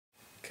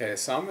Okay,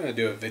 so I'm going to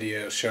do a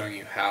video showing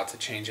you how to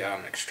change out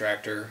an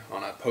extractor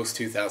on a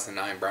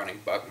post-2009 Browning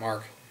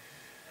Buckmark.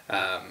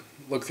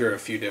 Look through a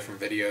few different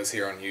videos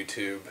here on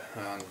YouTube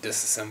on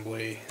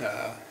disassembly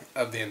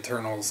of the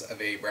internals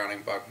of a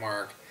Browning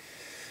Buckmark.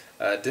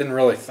 Didn't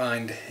really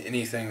find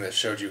anything that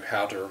showed you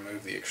how to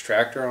remove the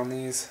extractor on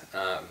these,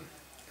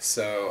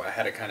 so I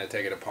had to kind of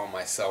take it upon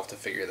myself to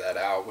figure that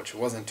out, which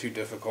wasn't too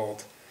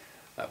difficult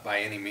by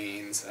any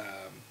means,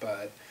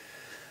 but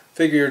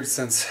figured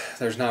since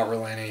there's not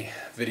really any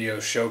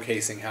videos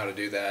showcasing how to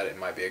do that, it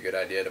might be a good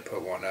idea to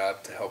put one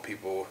up to help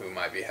people who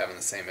might be having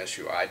the same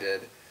issue I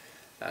did.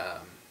 I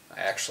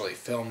actually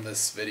filmed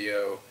this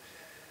video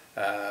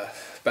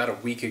about a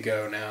week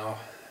ago now,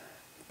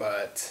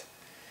 but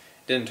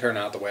it didn't turn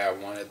out the way I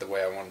wanted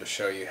to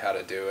show you how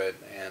to do it,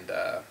 and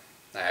I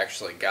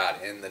actually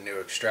got in the new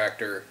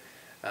extractor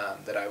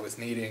that I was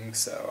needing,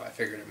 so I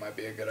figured it might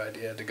be a good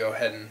idea to go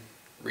ahead and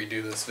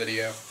redo this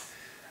video.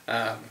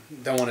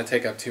 Don't want to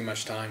take up too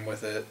much time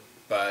with it,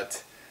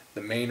 but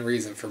the main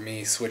reason for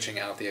me switching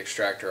out the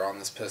extractor on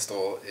this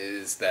pistol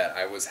is that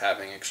I was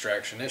having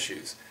extraction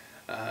issues.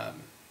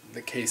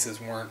 The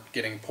cases weren't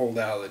getting pulled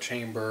out of the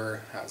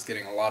chamber. I was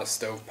getting a lot of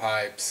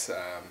stovepipes,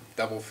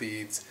 double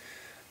feeds.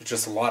 There's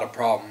just a lot of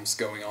problems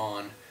going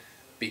on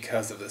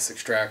because of this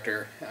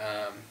extractor.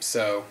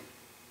 So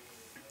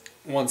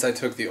once I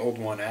took the old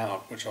one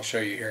out, which I'll show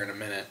you here in a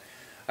minute,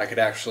 I could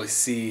actually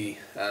see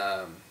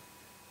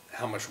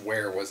how much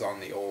wear was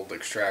on the old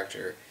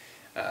extractor,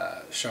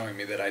 showing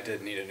me that I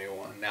did need a new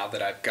one. Now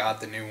that I've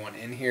got the new one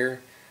in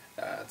here,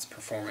 it's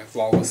performing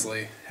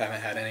flawlessly.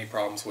 Haven't had any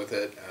problems with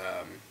it.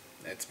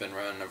 It's been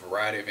running a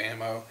variety of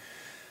ammo: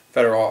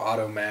 Federal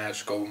Auto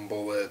Match, Golden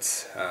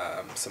Bullets,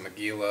 some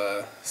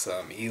Aguila,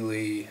 some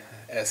Ely,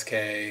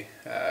 SK,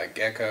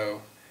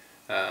 Gecko,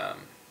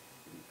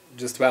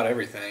 just about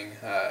everything.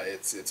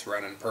 It's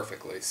running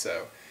perfectly.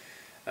 So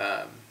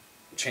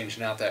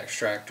changing out that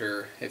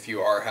extractor, if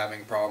you are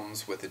having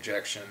problems with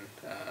ejection,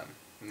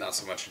 not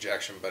so much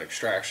ejection but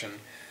extraction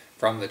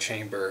from the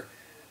chamber,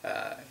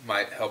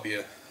 might help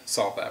you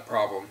solve that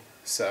problem.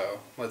 So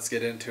let's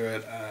get into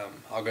it.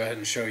 I'll go ahead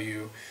and show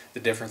you the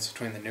difference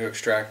between the new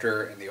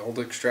extractor and the old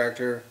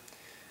extractor,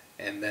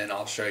 and then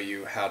I'll show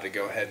you how to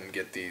go ahead and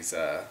get these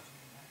in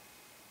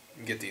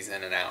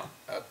and out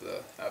of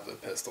the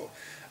pistol.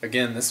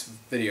 Again, this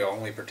video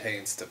only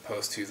pertains to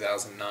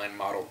post-2009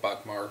 model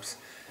Buckmarks.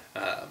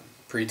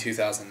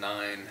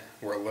 Pre-2009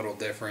 were a little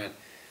different.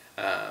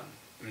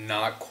 I'm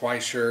not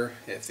quite sure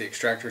if the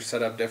extractor is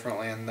set up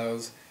differently in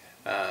those,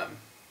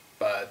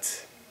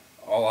 but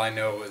all I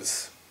know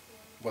is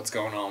what's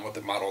going on with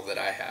the model that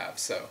I have.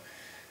 So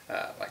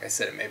like I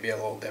said, it may be a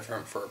little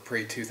different for a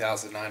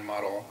pre-2009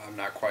 model. I'm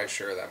not quite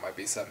sure. That might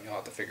be something you'll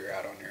have to figure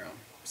out on your own.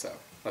 So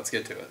let's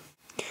get to it.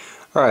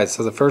 Alright,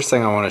 so the first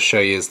thing I want to show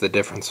you is the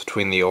difference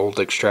between the old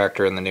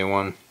extractor and the new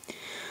one.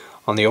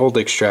 On the old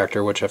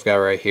extractor, which I've got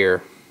right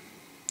here,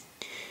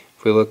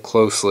 if we look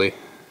closely,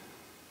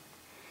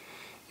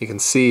 you can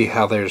see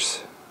how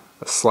there's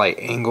a slight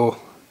angle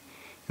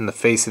in the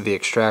face of the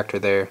extractor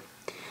there.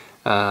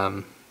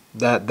 That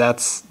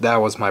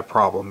was my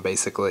problem,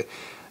 basically.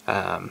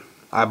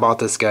 I bought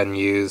this gun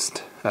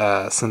used.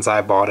 Since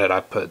I bought it, I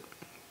put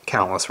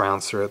countless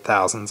rounds through it,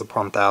 thousands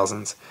upon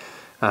thousands,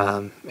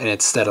 and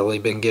it's steadily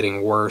been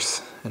getting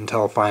worse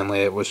until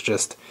finally it was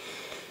just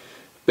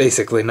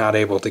basically not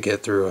able to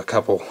get through a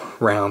couple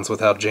rounds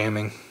without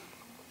jamming.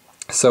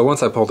 So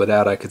once I pulled it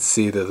out, I could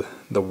see the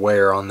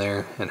wear on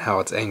there and how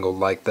it's angled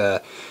like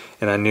that,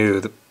 and I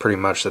knew pretty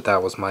much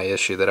that was my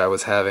issue that I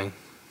was having.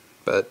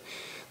 But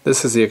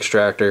this is the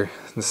extractor.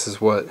 This is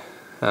what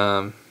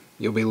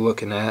you'll be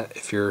looking at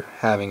if you're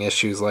having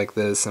issues like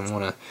this and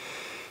want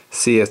to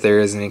see if there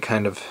is any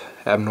kind of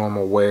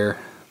abnormal wear.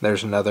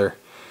 There's another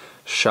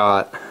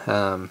shot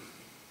of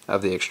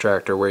the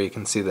extractor where you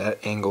can see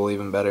that angle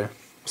even better.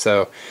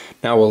 So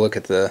now we'll look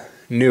at the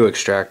new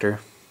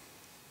extractor.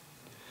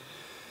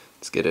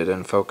 Let's get it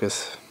in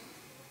focus.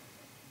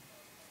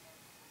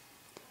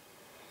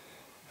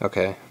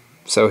 Okay,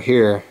 so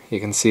here you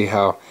can see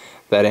how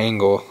that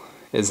angle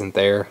isn't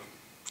there.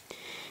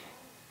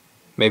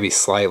 Maybe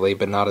slightly,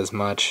 but not as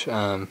much.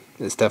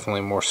 It's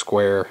definitely more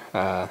square.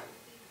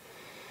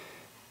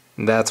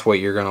 That's what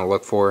you're going to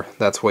look for.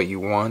 That's what you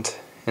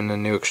want in the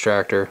new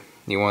extractor.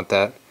 You want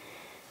that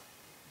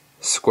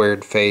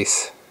squared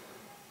face,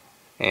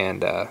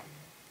 and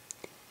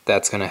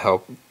that's going to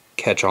help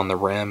catch on the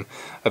rim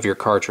of your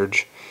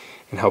cartridge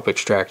and help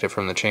extract it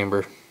from the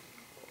chamber.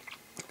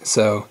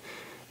 So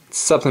it's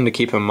something to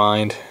keep in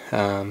mind.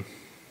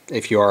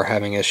 If you are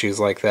having issues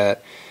like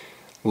that,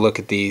 look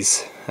at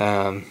these.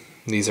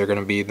 These are going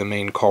to be the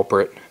main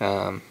culprit,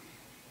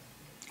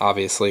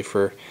 obviously,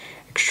 for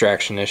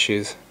extraction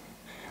issues.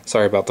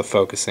 Sorry about the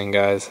focusing,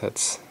 guys.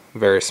 That's a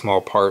very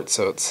small part,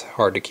 so it's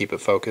hard to keep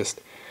it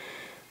focused.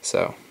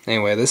 So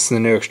anyway, this is the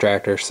new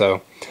extractor.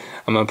 So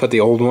I'm going to put the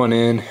old one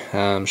in,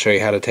 show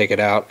you how to take it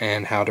out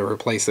and how to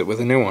replace it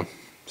with a new one.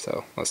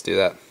 So let's do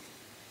that.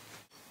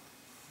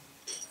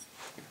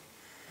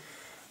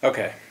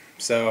 Okay,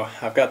 So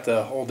I've got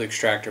the old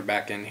extractor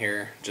back in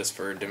here just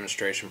for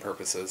demonstration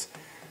purposes.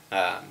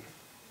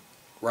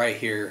 Right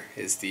here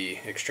is the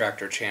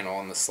extractor channel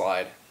on the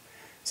slide.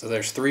 So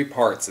there's three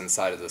parts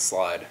inside of the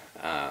slide.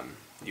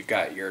 You've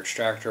got your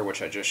extractor,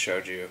 which I just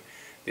showed you,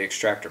 the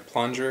extractor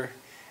plunger,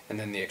 and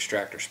then the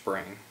extractor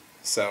spring.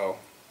 So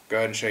go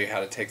ahead and show you how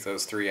to take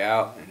those three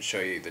out and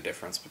show you the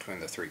difference between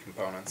the three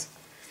components.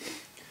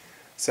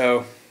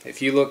 So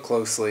if you look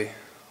closely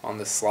on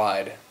this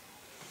slide,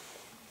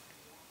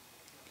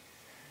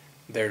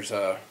 there's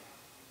a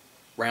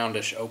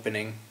roundish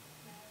opening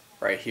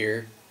right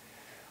here.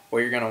 What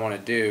you're going to want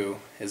to do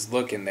is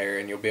look in there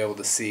and you'll be able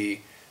to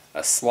see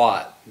a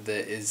slot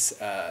that is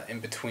in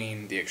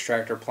between the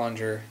extractor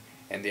plunger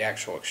and the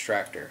actual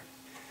extractor.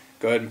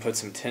 Go ahead and put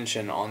some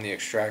tension on the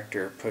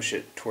extractor, push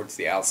it towards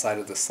the outside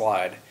of the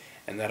slide,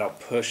 and that'll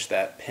push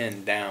that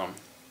pin down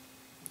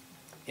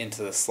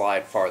into the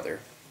slide farther.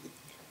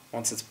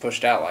 Once it's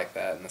pushed out like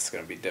that, and this is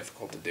going to be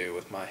difficult to do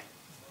with my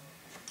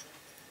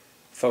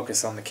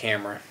focus on the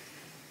camera,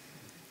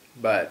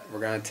 but we're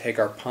going to take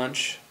our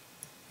punch.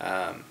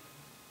 I'm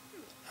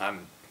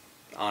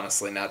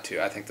honestly not too,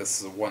 I think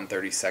this is a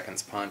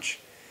 1/32 punch.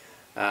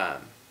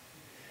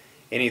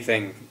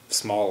 Anything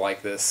small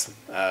like this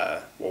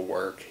will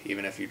work,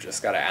 even if you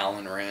just got an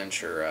Allen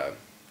wrench or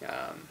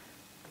a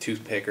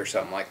toothpick or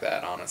something like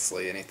that.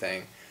 Honestly,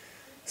 anything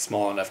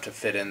small enough to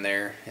fit in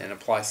there and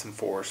apply some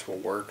force will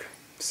work.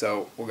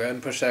 So we'll go ahead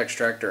and push that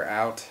extractor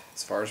out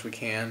as far as we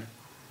can.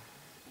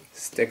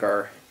 Stick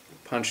our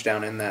punch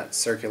down in that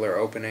circular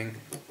opening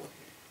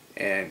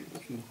and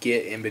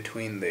get in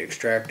between the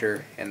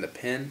extractor and the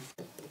pin.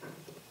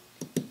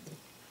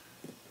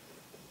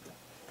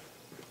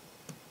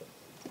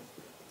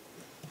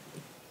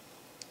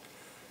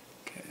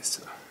 Okay,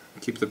 so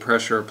keep the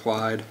pressure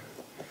applied,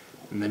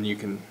 and then you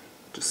can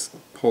just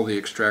pull the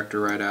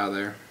extractor right out of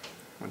there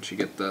once you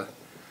get the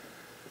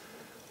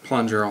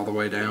plunger all the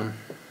way down.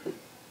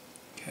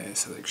 Okay,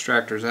 so the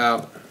extractor's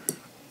out.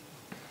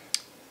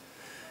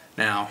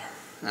 Now,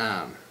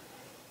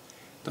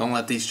 don't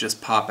let these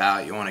just pop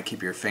out. You want to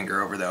keep your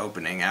finger over the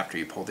opening after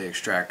you pull the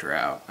extractor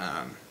out.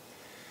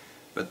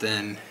 But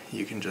then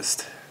you can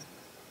just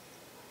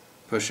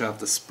push out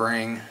the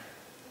spring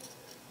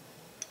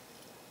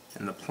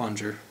and the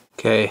plunger.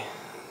 Okay,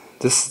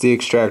 this is the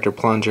extractor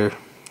plunger.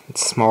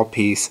 It's a small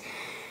piece.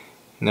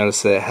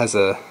 Notice that it has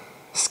a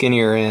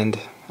skinnier end.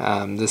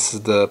 This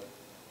is the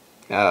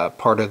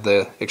part of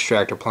the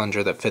extractor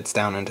plunger that fits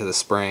down into the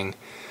spring.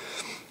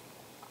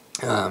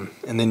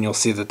 And then you'll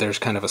see that there's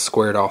kind of a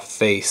squared off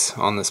face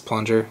on this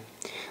plunger.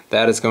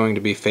 That is going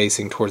to be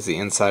facing towards the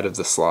inside of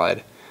the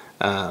slide.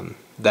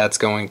 That's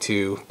going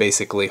to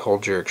basically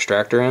hold your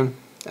extractor in.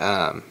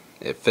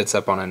 It fits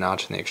up on a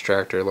notch in the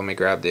extractor. Let me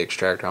grab the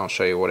extractor and I'll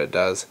show you what it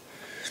does.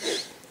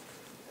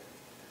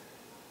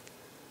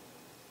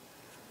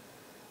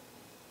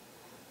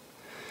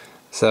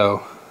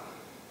 So,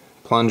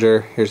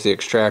 plunger, here's the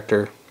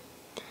extractor.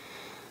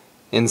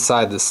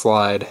 Inside the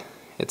slide,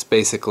 it's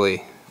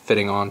basically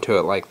fitting onto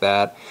it like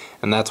that,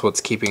 and that's what's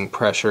keeping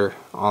pressure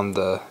on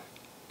the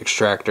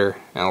extractor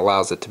and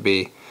allows it to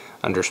be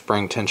under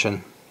spring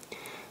tension.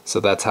 So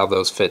that's how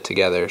those fit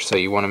together. So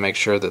you want to make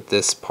sure that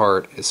this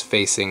part is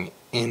facing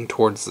in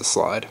towards the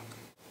slide.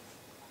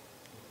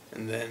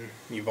 And then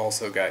you've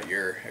also got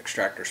your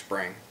extractor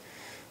spring.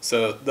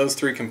 So those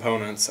three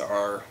components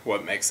are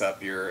what makes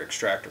up your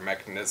extractor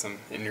mechanism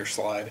in your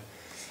slide.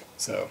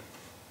 So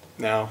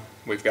now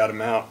we've got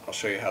them out. I'll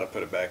show you how to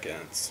put it back in.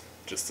 It's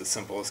just as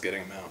simple as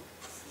getting them out.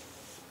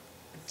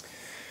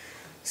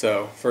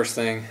 So first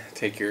thing,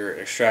 take your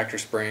extractor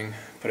spring,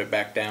 put it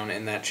back down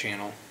in that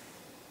channel.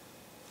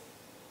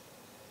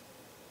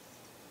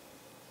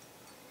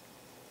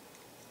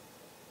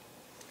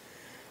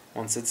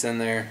 Once it's in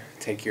there,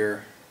 take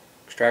your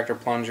extractor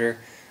plunger,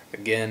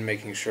 again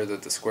making sure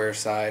that the square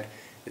side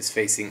is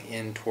facing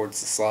in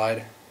towards the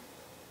slide.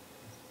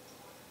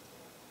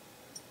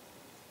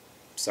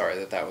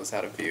 Sorry that was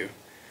out of view.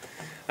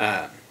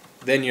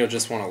 Then you'll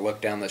just want to look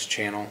down this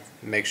channel,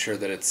 make sure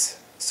that it's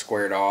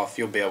squared off.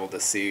 You'll be able to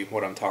see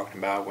what I'm talking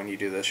about when you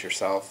do this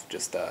yourself.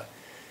 Just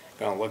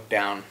gonna look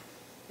down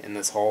in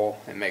this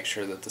hole and make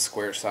sure that the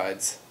square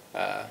side's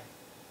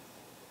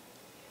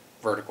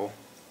vertical,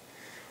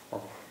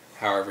 or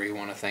however you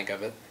want to think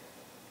of it.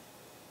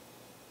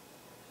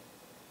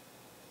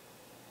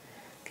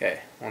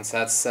 Okay, once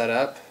that's set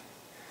up,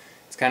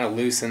 it's kind of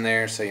loose in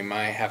there, so you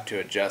might have to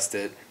adjust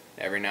it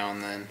every now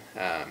and then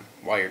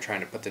while you're trying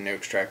to put the new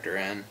extractor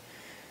in.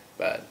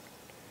 But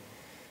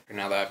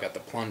now that I've got the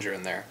plunger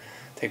in there,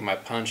 take my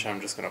punch,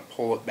 I'm just going to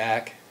pull it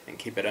back and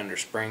keep it under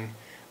spring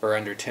or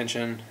under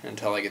tension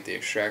until I get the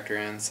extractor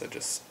in. So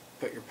just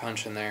put your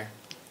punch in there,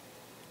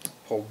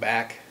 pull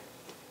back,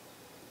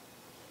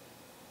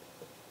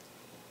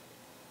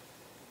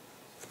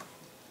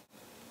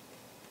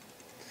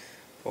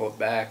 pull it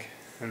back,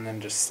 and then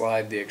just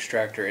slide the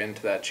extractor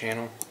into that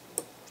channel.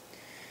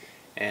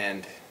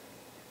 And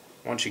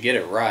once you get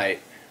it right,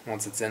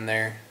 once it's in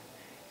there,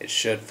 it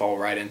should fall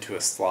right into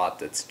a slot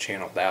that's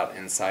channeled out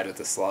inside of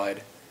the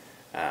slide.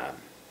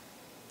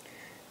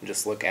 and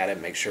just look at it,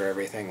 make sure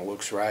everything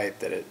looks right,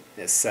 that it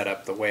is set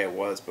up the way it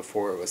was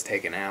before it was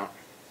taken out.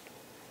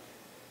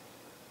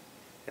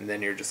 And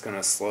then you're just going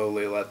to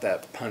slowly let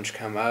that punch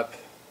come up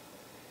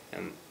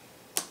and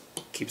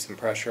keep some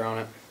pressure on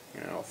it,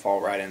 and it'll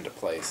fall right into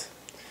place.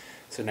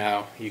 So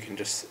now you can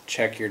just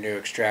check your new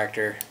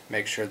extractor,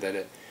 make sure that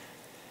it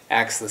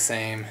acts the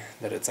same,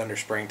 that it's under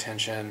spring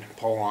tension,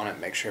 pull on it,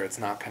 make sure it's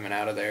not coming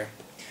out of there,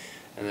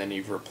 and then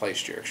you've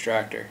replaced your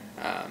extractor.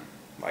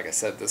 Like I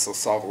said, this will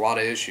solve a lot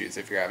of issues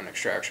if you're having an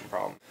extraction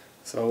problem.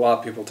 So a lot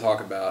of people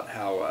talk about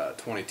how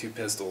 22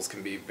 pistols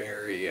can be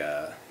very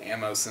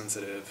ammo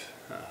sensitive,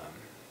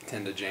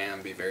 tend to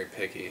jam, be very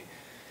picky.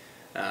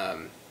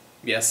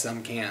 Yes,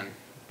 some can,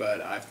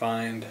 but I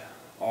find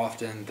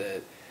often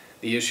that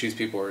the issues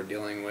people are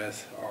dealing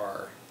with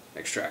are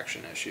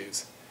extraction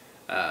issues.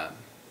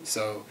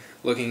 So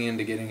looking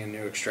into getting a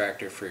new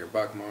extractor for your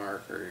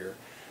Buckmark or your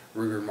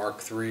Ruger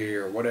Mark III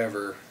or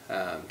whatever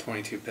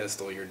 22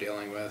 pistol you're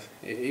dealing with,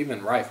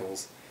 even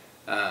rifles,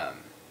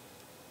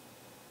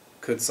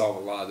 could solve a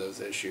lot of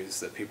those issues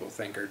that people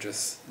think are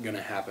just going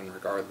to happen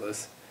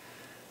regardless.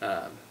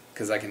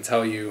 Because I can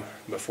tell you,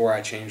 before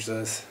I changed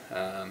this,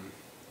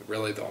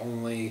 really the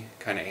only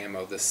kind of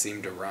ammo this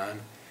seemed to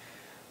run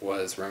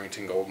was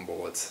Remington Golden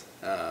Bullets,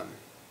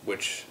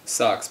 which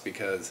sucks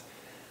because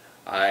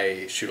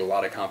I shoot a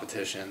lot of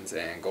competitions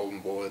and Golden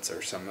Bullets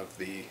are some of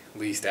the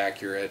least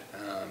accurate,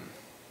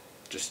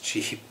 just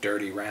cheap,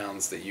 dirty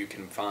rounds that you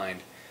can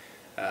find,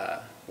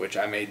 which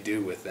I may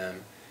do with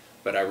them,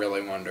 but I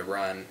really wanted to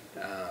run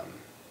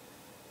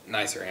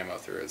nicer ammo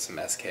through it, some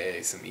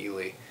SK, some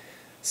Ely.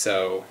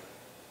 So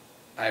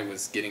I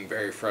was getting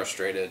very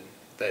frustrated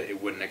that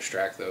it wouldn't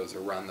extract those or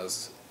run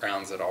those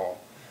rounds at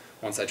all.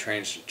 Once I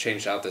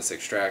changed out this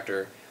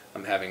extractor,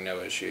 I'm having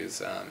no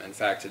issues. In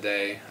fact,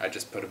 today I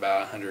just put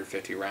about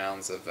 150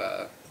 rounds of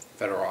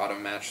Federal Auto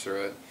Match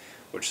through it,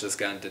 which this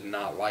gun did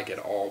not like at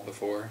all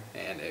before,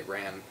 and it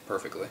ran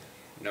perfectly.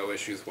 No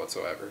issues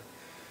whatsoever.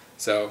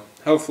 So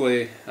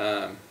hopefully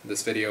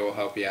this video will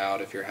help you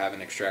out if you're having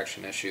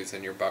extraction issues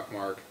in your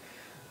Buckmark.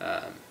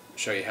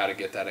 Show you how to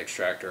get that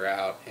extractor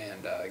out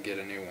and get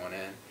a new one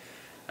in.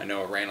 I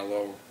know it ran a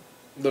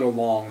little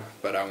long,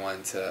 but I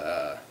wanted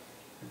to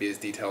be as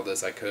detailed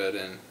as I could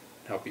and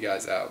help you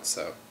guys out.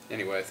 So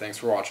anyway, thanks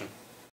for watching.